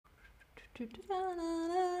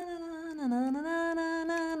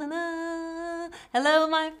Hello,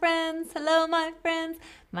 my friends. Hello, my friends.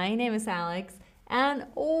 My name is Alex, and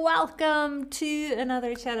welcome to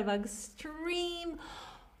another Chatterbug stream.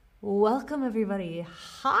 Welcome, everybody.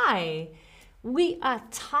 Hi. We are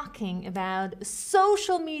talking about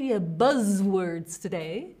social media buzzwords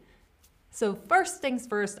today. So first things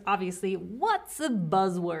first, obviously, what's a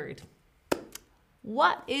buzzword?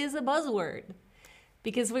 What is a buzzword?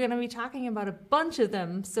 Because we're going to be talking about a bunch of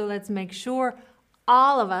them, so let's make sure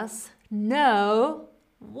all of us know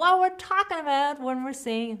what we're talking about when we're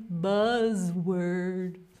saying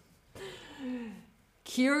buzzword.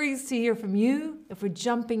 Curious to hear from you if we're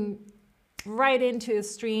jumping right into a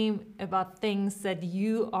stream about things that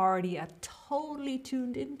you already are totally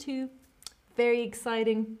tuned into. Very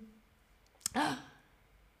exciting.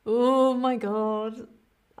 Oh my God.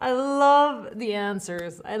 I love the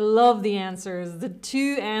answers. I love the answers. The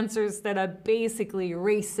two answers that are basically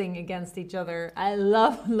racing against each other. I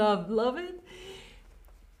love, love, love it.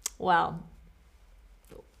 Well,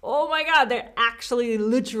 oh my God, they're actually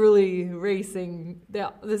literally racing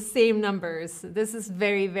the same numbers. This is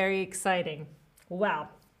very, very exciting. Wow.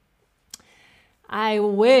 I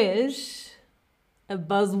wish a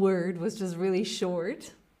buzzword was just really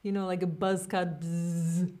short. You know, like a buzz cut,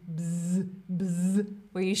 bzz, bzz, bzz,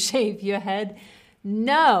 where you shave your head.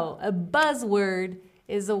 No, a buzzword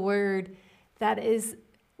is a word that is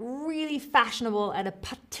really fashionable at a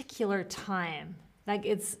particular time. Like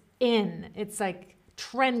it's in, it's like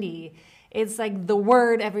trendy. It's like the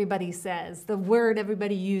word everybody says, the word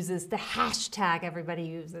everybody uses, the hashtag everybody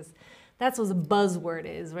uses. That's what a buzzword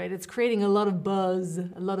is, right? It's creating a lot of buzz,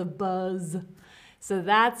 a lot of buzz. So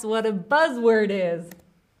that's what a buzzword is.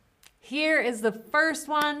 Here is the first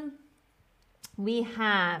one. We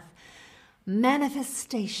have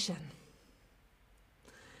manifestation.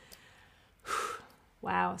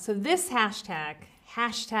 Wow. So this hashtag,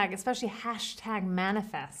 especially hashtag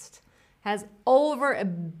manifest, has over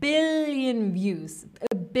 1 billion views.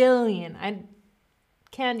 1 billion. I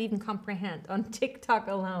can't even comprehend on TikTok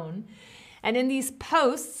alone. And in these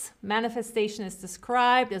posts, manifestation is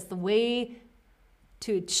described as the way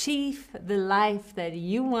to achieve the life that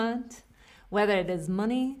you want, whether it is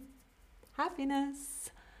money, happiness,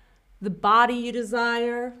 the body you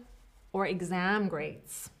desire, or exam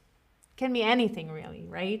grades. It can be anything really,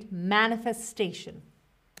 right? Manifestation.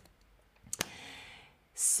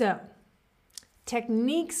 So,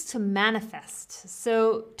 techniques to manifest.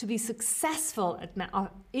 So, to be successful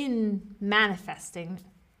in manifesting,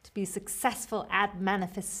 to be successful at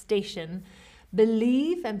manifestation,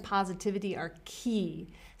 belief and positivity are key.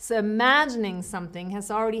 So imagining something has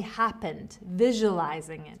already happened,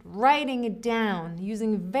 visualizing it, writing it down,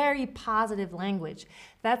 using very positive language.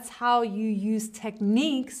 That's how you use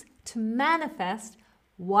techniques to manifest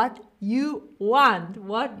what you want,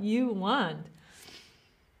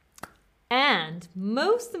 And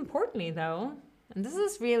most importantly though, and this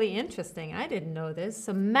is really interesting, I didn't know this,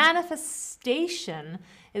 so manifestation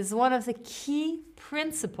is one of the key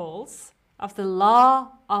principles of the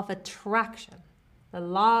law of attraction. The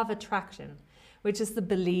law of attraction, which is the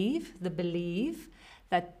belief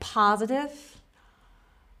that positive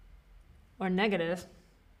or negative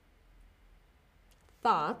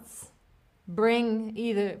thoughts bring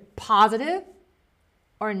either positive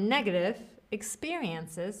or negative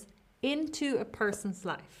experiences into a person's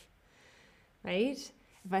life, right?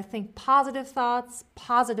 If I think positive thoughts,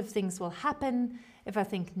 positive things will happen. If I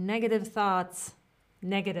think negative thoughts,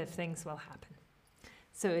 negative things will happen.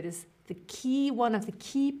 So it is one of the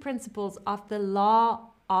key principles of the law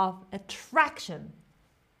of attraction.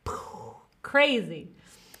 Crazy.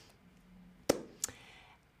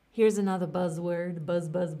 Here's another buzzword, buzz.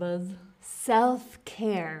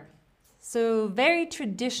 Self-care. So very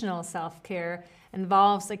traditional self-care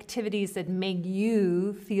involves activities that make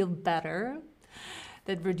you feel better,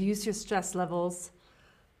 that reduce your stress levels,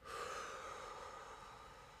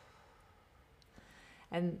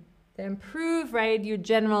 and they improve, right, your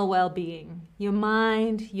general well-being, your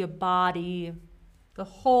mind, your body, the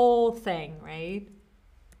whole thing, right?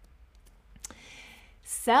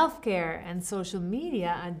 Self-care and social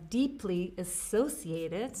media are deeply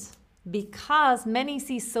associated because many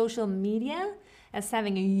see social media as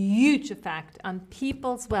having a huge effect on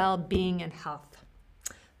people's well-being and health.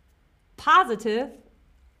 Positive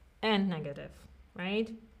and negative,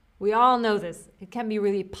 right? We all know this. It can be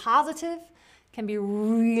really positive, can be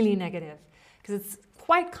really negative, because it's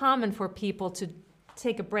quite common for people to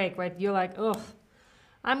take a break, right? You're like, oh,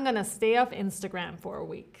 I'm gonna stay off Instagram for a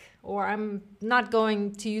week, or I'm not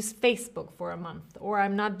going to use Facebook for a month, or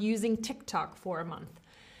I'm not using TikTok for a month.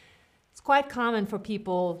 It's quite common for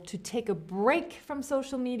people to take a break from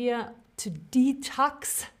social media, to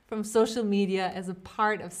detox from social media as a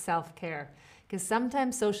part of self-care. Because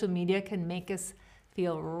sometimes social media can make us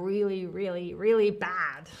feel really, really, really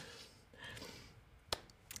bad.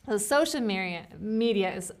 So social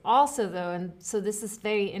media is also, though, and so this is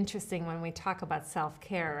very interesting when we talk about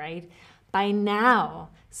self-care, right? By now,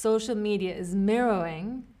 social media is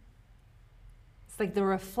mirroring, it's like the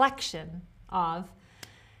reflection of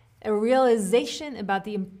a realization about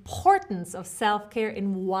the importance of self-care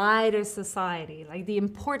in wider society, like the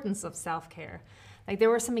importance of self-care. Like there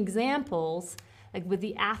were some examples, like with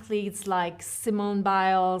the athletes like Simone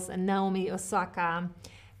Biles and Naomi Osaka,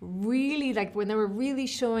 really like when they were really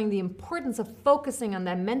showing the importance of focusing on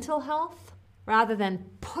their mental health rather than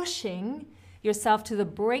pushing yourself to the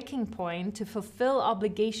breaking point to fulfill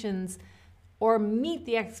obligations or meet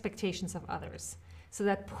the expectations of others. So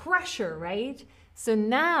that pressure, right? So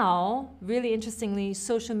now, really interestingly,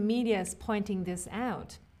 social media is pointing this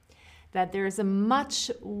out, that there is a much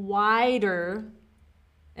wider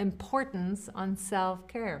importance on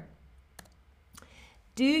self-care.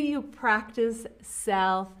 Do you practice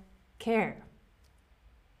self-care?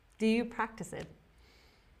 Do you practice it?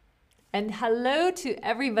 And hello to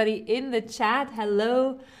everybody in the chat.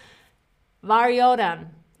 Hello, Varyodan.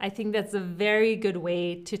 I think that's a very good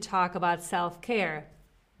way to talk about self-care.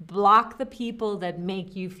 Block the people that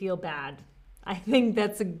make you feel bad. I think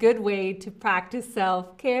that's a good way to practice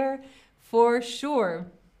self-care for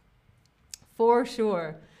sure. For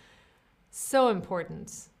sure. So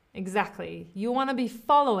important. Exactly. You want to be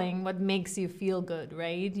following what makes you feel good,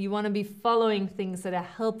 right? You want to be following things that are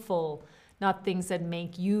helpful, not things that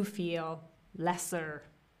make you feel lesser,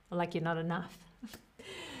 or like you're not enough.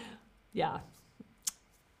 Yeah.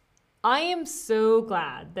 I am so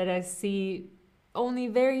glad that I see only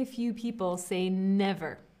very few people say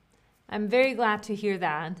never. I'm very glad to hear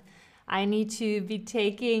that. I need to be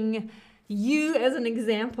taking you as an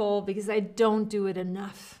example because I don't do it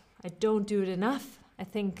enough. I don't do it enough. I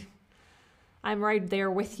think I'm right there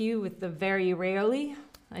with you with the very rarely.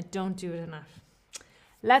 I don't do it enough.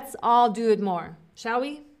 Let's all do it more, shall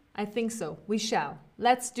we? I think so. We shall.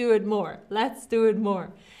 Let's do it more. Let's do it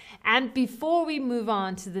more. And before we move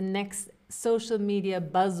on to the next social media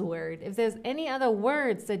buzzword, if there's any other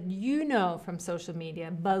words that you know from social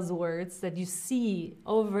media, buzzwords that you see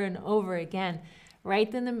over and over again,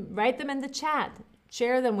 write them in the chat.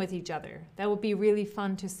 Share them with each other. That would be really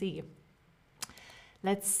fun to see.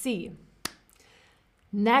 Let's see.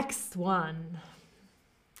 Next one.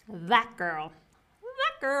 That girl.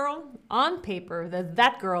 That girl. On paper, the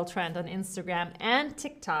that girl trend on Instagram and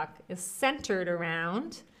TikTok is centered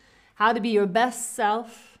around how to be your best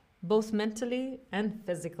self, both mentally and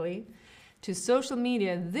physically. To social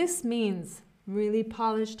media, this means really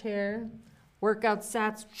polished hair, workout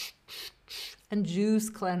sets, and juice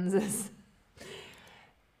cleanses.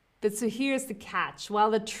 But so here's the catch.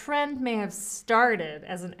 While the trend may have started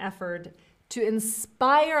as an effort to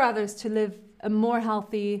inspire others to live a more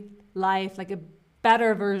healthy life, like a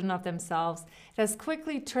better version of themselves, it has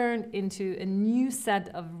quickly turned into a new set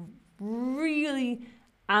of really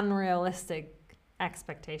unrealistic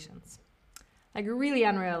expectations. Like really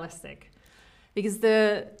unrealistic. Because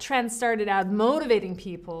the trend started out motivating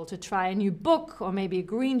people to try a new book or maybe a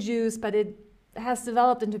green juice, but it has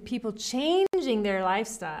developed into people changing their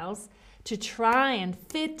lifestyles to try and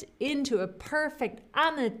fit into a perfect,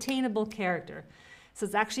 unattainable character. So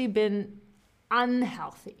it's actually been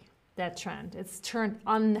unhealthy, that trend. It's turned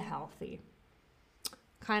unhealthy.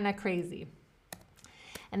 Kind of crazy.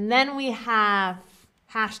 And then we have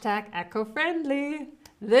hashtag eco-friendly.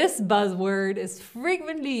 This buzzword is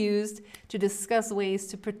frequently used to discuss ways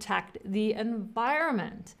to protect the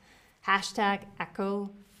environment. Hashtag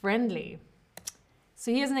eco-friendly.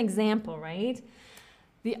 So here's an example, right?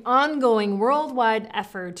 The ongoing worldwide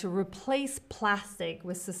effort to replace plastic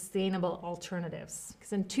with sustainable alternatives.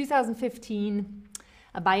 Because in 2015,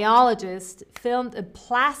 a biologist filmed a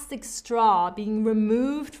plastic straw being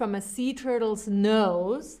removed from a sea turtle's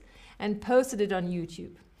nose and posted it on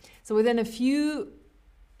YouTube. So within a few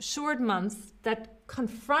short months, that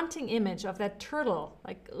confronting image of that turtle,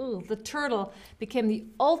 like, ooh, the turtle, became the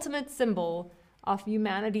ultimate symbol of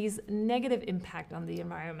humanity's negative impact on the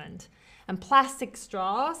environment. And plastic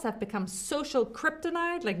straws have become social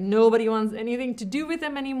kryptonite, like nobody wants anything to do with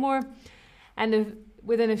them anymore. And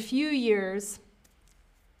within a few years,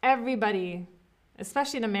 everybody,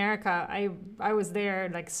 especially in America, I was there,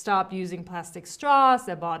 like stopped using plastic straws,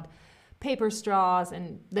 they bought paper straws,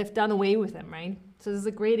 and they've done away with them, right? So this is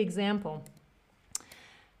a great example.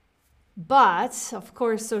 But of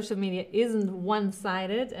course, social media isn't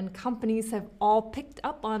one-sided, and companies have all picked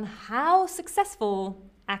up on how successful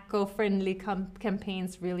eco-friendly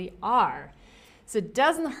campaigns really are. So it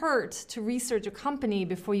doesn't hurt to research a company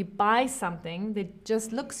before you buy something that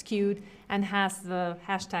just looks cute and has the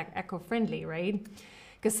hashtag eco-friendly, right?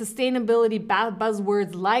 Because sustainability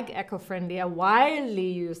buzzwords like eco-friendly are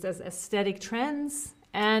widely used as aesthetic trends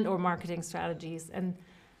and or marketing strategies. And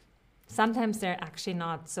sometimes they're actually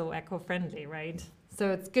not so eco-friendly, right?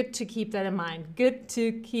 So it's good to keep that in mind. Good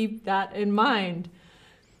to keep that in mind.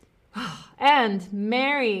 And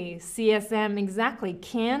Mary, CSM, exactly,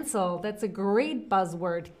 canceled. That's a great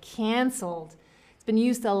buzzword, canceled. It's been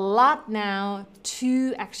used a lot now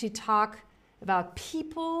to actually talk about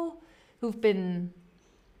people who've been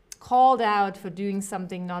called out for doing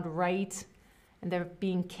something not right, and they're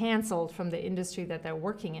being canceled from the industry that they're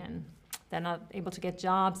working in. They're not able to get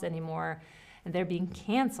jobs anymore, and they're being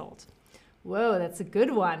canceled. Whoa, that's a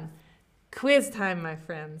good one. Quiz time, my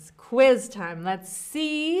friends. Quiz time. Let's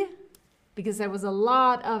see, because there was a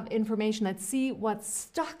lot of information. Let's see what's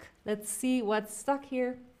stuck. Let's see what's stuck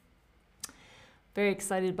here. Very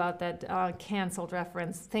excited about that canceled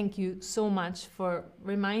reference. Thank you so much for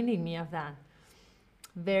reminding me of that.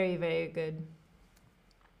 Very, very good.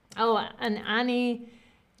 Oh, and Annie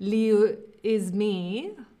Liu is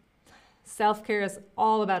me. Self-care is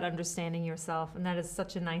all about understanding yourself, and that is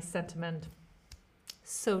such a nice sentiment.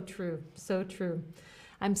 So true, so true.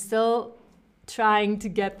 I'm still trying to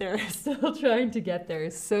get there, still trying to get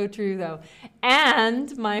there. So true, though.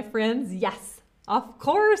 And, my friends, yes, of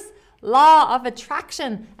course, law of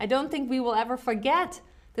attraction. I don't think we will ever forget.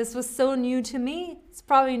 This was so new to me. It's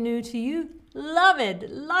probably new to you. Love it,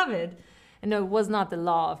 love it. And no, it was not the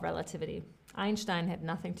law of relativity. Einstein had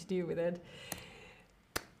nothing to do with it.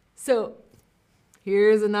 So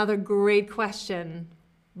here's another great question.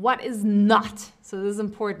 What is not? So this is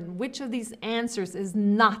important. Which of these answers is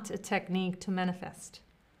not a technique to manifest?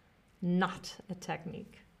 Not a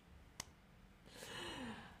technique.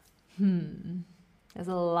 There's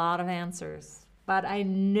a lot of answers, but I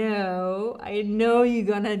know you're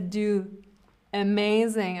gonna do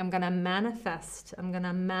amazing. I'm gonna manifest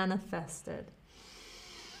it.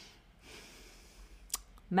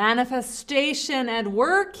 Manifestation at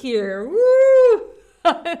work here. Woo!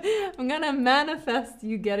 I'm gonna manifest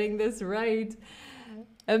you getting this right.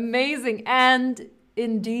 Amazing. And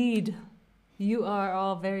indeed, you are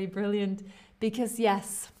all very brilliant, because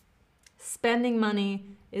yes, spending money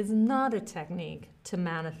is not a technique to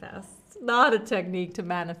manifest. Not a technique to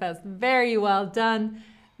manifest. Very well done.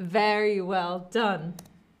 Very well done.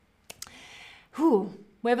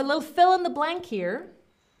 We have a little fill in the blank here,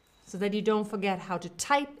 so that you don't forget how to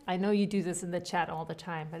type. I know you do this in the chat all the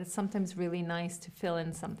time, but it's sometimes really nice to fill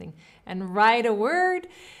in something and write a word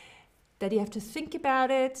that you have to think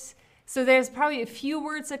about it. So there's probably a few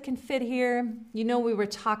words that can fit here. You know, we were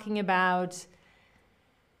talking about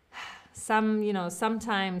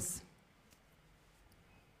sometimes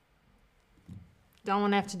don't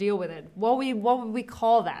want to have to deal with it. What would we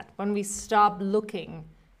call that when we stop looking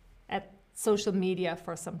at social media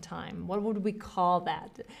for some time? What would we call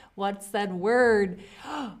that? What's that word?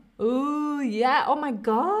 Oh, yeah. Oh my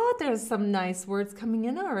God, there's some nice words coming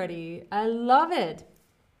in already. I love it.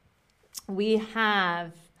 We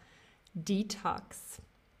have detox.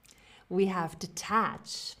 We have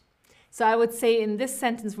detach. So I would say in this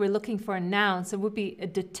sentence, we're looking for a noun. So it would be a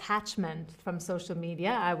detachment from social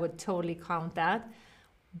media. I would totally count that.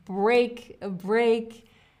 A break.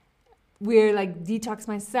 We're like detox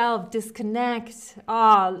myself, disconnect.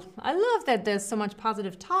 Oh, I love that there's so much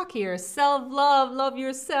positive talk here. Self-love, love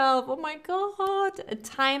yourself. Oh my God, a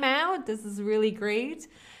timeout. This is really great.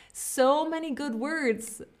 So many good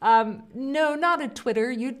words. No, not a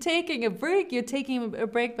Twitter. You're taking a break. You're taking a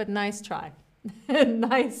break, but nice try.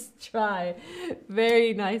 Nice try.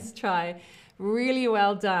 Very nice try. Really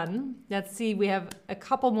well done. Let's see, we have a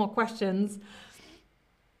couple more questions.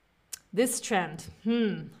 This trend.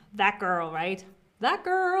 That girl, right? That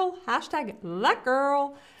girl. Hashtag that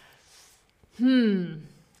girl. Who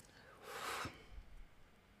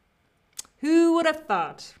would have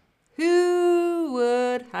thought? Who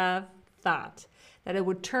would have thought that it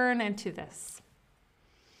would turn into this?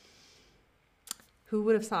 Who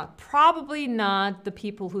would have thought? Probably not the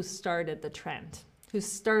people who started the trend, who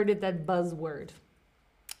started that buzzword.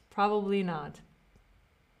 Probably not.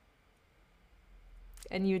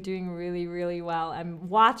 And you're doing really, really well. I'm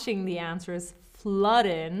watching the answers flood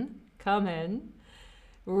in, come in.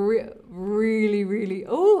 Really, really.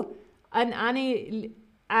 Oh, and Annie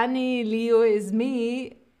Leo is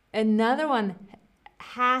me. Another one.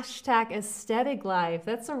 Hashtag aesthetic life.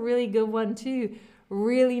 That's a really good one too.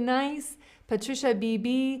 Really nice. Patricia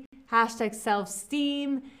BB, hashtag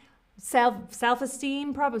self-esteem.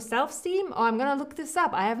 Self-esteem, probably self-esteem. Oh, I'm gonna look this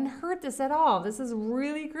up. I haven't heard this at all. This is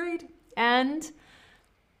really great. And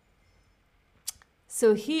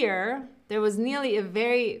so here, there was nearly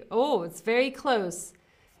it's very close.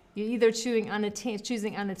 You're either choosing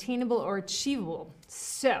unattainable or achievable.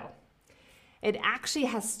 So it actually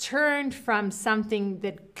has turned from something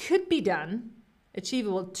that could be done,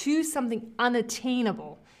 achievable, to something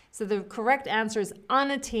unattainable. So the correct answer is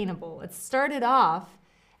unattainable. It started off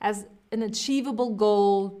as an achievable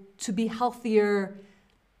goal to be healthier,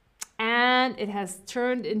 and it has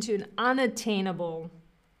turned into an unattainable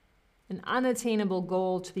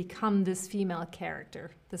goal to become this female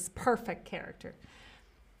character, this perfect character.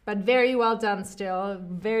 But very well done still.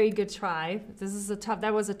 Very good try.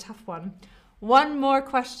 That was a tough one. One more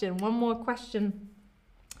question.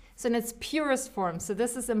 So in its purest form. So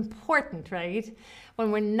this is important, right?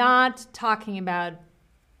 When we're not talking about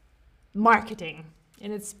marketing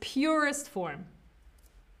in its purest form.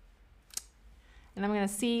 And I'm going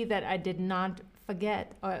to see that I did not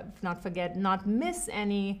miss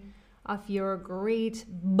any of your great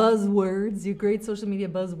buzzwords, your great social media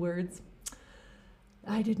buzzwords.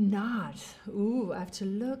 I did not. Ooh, I have to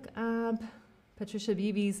look up Patricia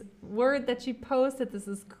BB's word that she posted. This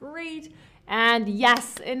is great. And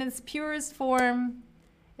yes, in its purest form,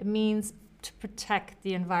 it means to protect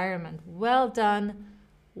the environment. Well done.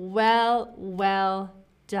 Well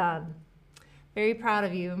done. Very proud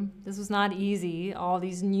of you. This was not easy. All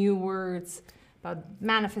these new words about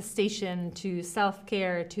manifestation to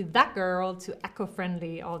self-care to that girl to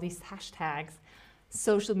eco-friendly, all these hashtags,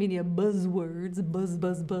 social media buzzwords,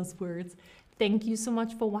 buzzwords. Thank you so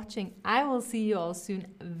much for watching. I will see you all soon,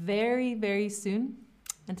 very soon.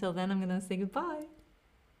 Until then, I'm going to say goodbye.